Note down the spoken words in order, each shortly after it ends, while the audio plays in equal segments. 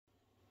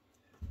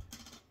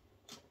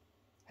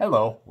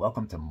Hello,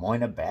 welcome to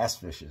Moina Bass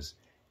Fishes.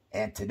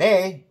 And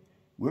today,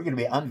 we're going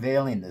to be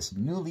unveiling this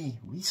newly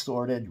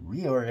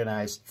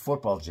reorganized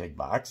football jig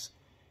box.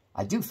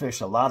 I do fish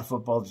a lot of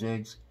football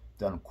jigs,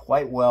 done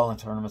quite well in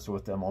tournaments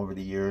with them over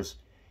the years,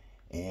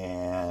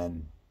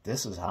 and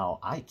this is how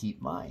I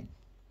keep mine.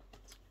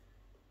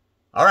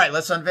 All right,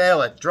 let's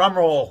unveil it. Drum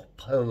roll,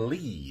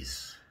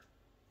 please.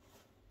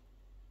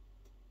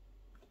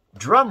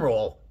 Drum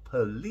roll,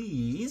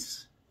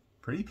 please.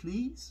 Pretty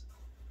please.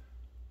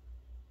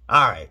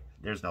 All right,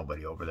 there's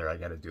nobody over there. I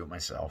got to do it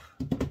myself.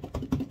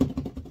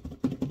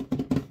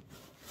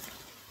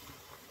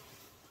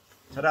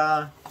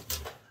 Ta-da!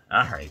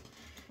 All right,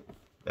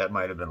 that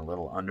might have been a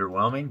little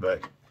underwhelming,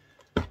 but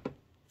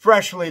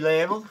freshly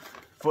labeled,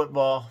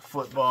 football,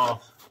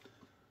 football,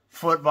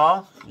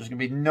 football. There's going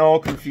to be no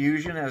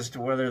confusion as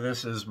to whether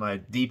this is my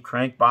deep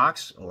crank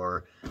box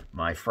or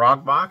my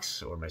frog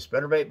box or my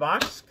spinnerbait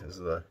box because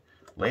of the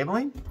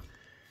labeling.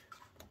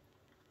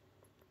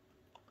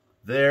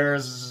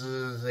 There's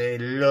a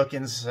look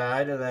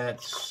inside of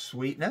that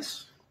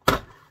sweetness.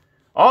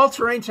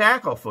 All-terrain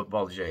tackle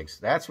football jigs.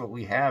 That's what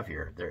we have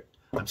here.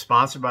 I'm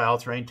sponsored by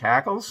All-Terrain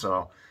Tackles,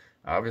 so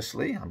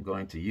obviously I'm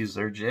going to use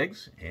their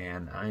jigs,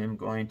 and I am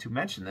going to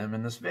mention them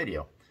in this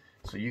video.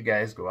 So you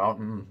guys go out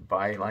and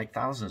buy like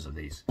thousands of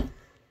these.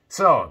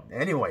 So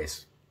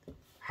anyways,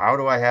 how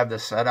do I have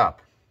this set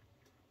up?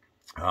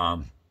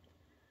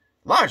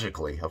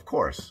 Logically, of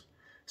course.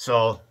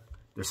 So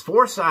there's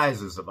 4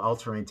 sizes of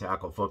all-terrain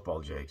tackle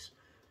football jigs,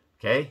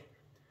 okay?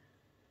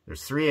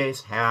 There's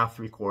 3/8, half,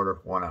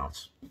 3/4, 1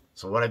 ounce.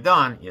 So what I've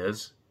done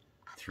is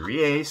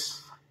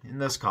 3/8 in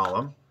this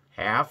column,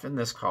 half in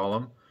this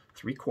column,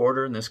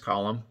 3/4 in this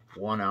column,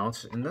 1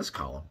 ounce in this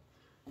column.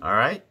 All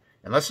right?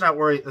 And let's not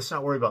worry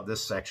about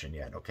this section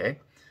yet, okay?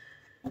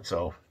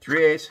 So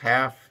 3/8,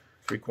 half,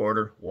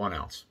 3/4, 1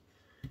 ounce.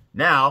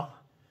 Now,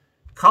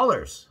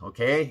 colors,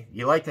 okay?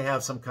 You like to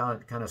have some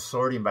kind of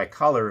sorting by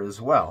color as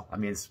well. I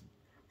mean, it's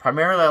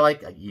primarily,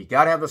 you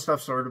got to have the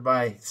stuff sorted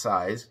by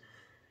size.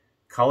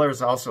 Color is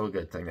also a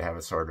good thing to have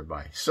it sorted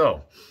by.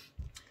 So,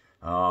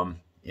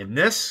 in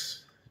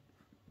this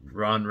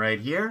run right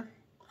here,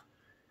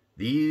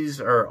 these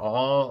are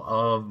all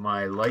of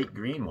my light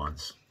green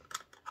ones.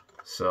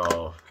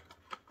 So,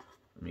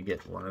 let me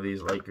get one of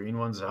these light green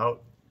ones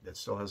out that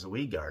still has a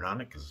weed guard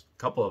on it, because a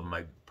couple of them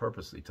I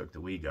purposely took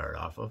the weed guard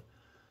off of.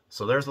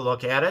 So, there's a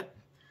look at it.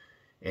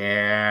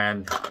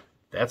 And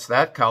that's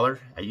that color.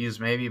 I use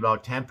maybe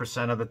about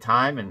 10% of the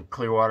time in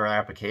clear water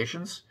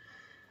applications.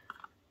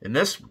 In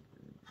these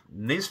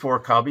 4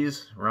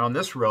 cubbies around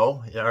this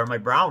row are my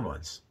brown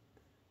ones.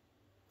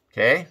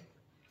 Okay,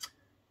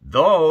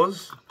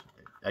 those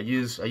I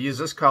use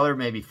this color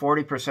maybe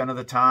 40% of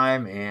the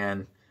time,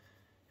 and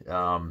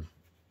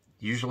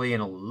usually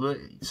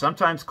in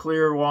sometimes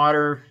clear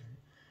water.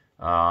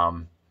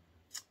 But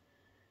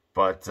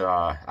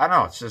I don't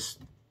know. It's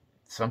just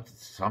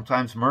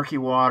sometimes murky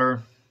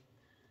water.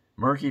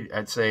 Murky,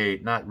 I'd say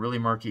not really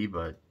murky,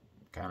 but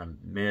kind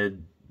of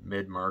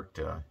mid-murk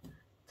to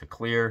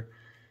clear.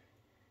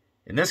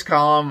 In this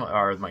column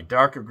are my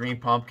darker green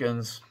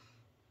pumpkins.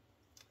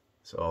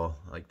 So,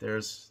 like,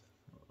 there's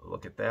a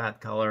look at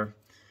that color.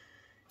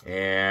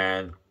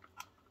 And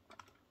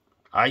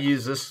I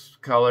use this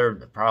color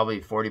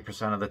probably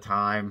 40% of the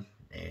time.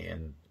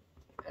 And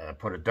I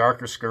put a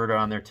darker skirt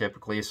on there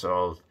typically,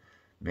 so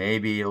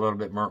maybe a little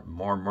bit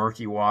more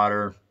murky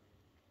water.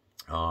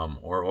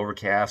 Or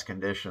overcast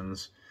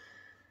conditions.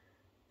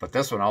 But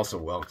this one also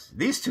works.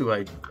 These two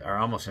are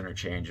almost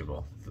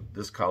interchangeable.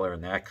 This color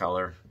and that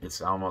color.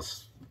 It's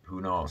almost,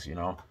 who knows, you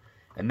know.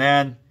 And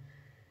then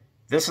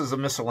this is a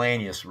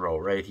miscellaneous row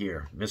right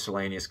here.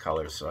 Miscellaneous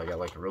colors. So I got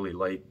like a really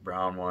light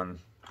brown one.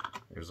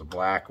 There's a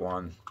black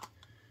one.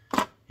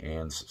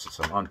 And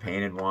some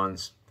unpainted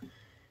ones.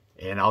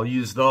 And I'll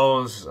use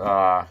those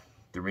the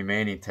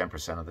remaining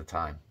 10% of the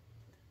time.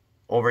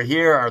 Over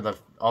here are the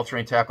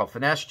all-terrain tackle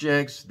finesse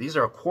jigs. These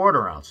are a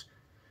 1/4 ounce.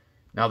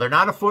 Now, they're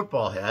not a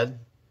football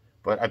head,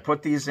 but I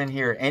put these in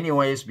here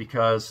anyways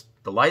because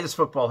the lightest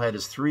football head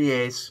is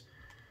 3/8.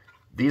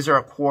 These are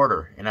a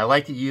 1/4, and I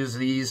like to use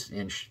these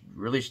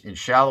really in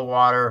shallow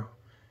water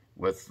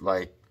with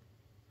like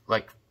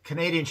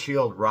Canadian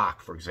Shield rock,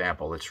 for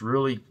example. It's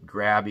really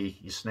grabby.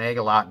 You snag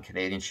a lot in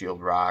Canadian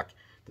Shield rock.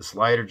 This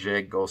lighter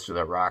jig goes through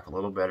that rock a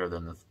little better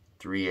than the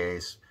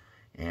 3/8.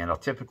 And I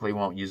typically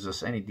won't use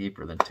this any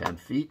deeper than 10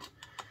 feet.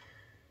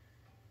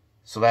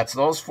 So that's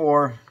those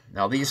 4.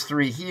 Now these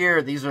 3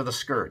 here, these are the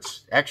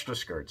skirts, extra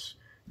skirts.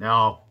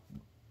 Now,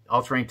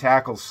 All-Terrain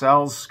Tackles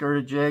sells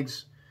skirted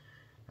jigs.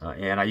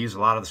 And I use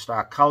a lot of the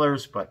stock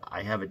colors, but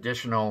I have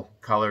additional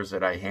colors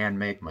that I hand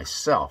make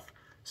myself.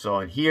 So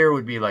in here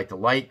would be like the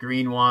light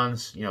green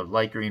ones, you know,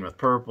 light green with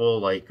purple,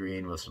 light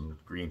green with some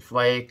green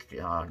flake.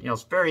 You know,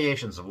 it's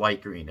variations of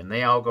light green, and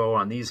they all go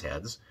on these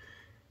heads.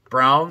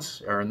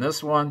 Browns are in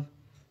this one.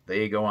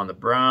 They go on the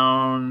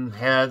brown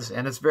heads,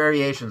 and it's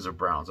variations of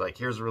browns. Like,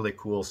 here's a really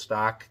cool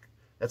stock.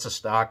 That's a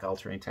stock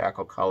all-terrain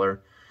tackle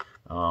color.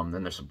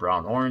 Then there's some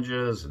brown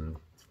oranges and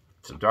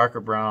some darker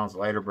browns,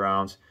 lighter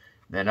browns.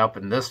 Then up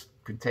in this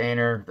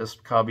container, this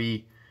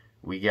cubby,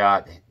 we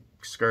got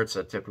skirts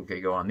that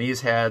typically go on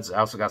these heads. I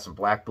also got some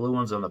black blue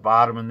ones on the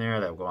bottom in there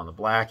that will go on the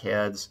black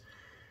heads.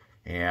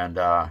 And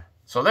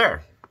so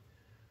there.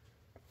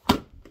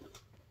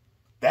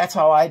 That's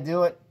how I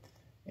do it.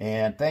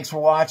 And thanks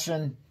for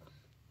watching.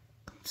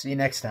 See you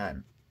next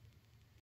time.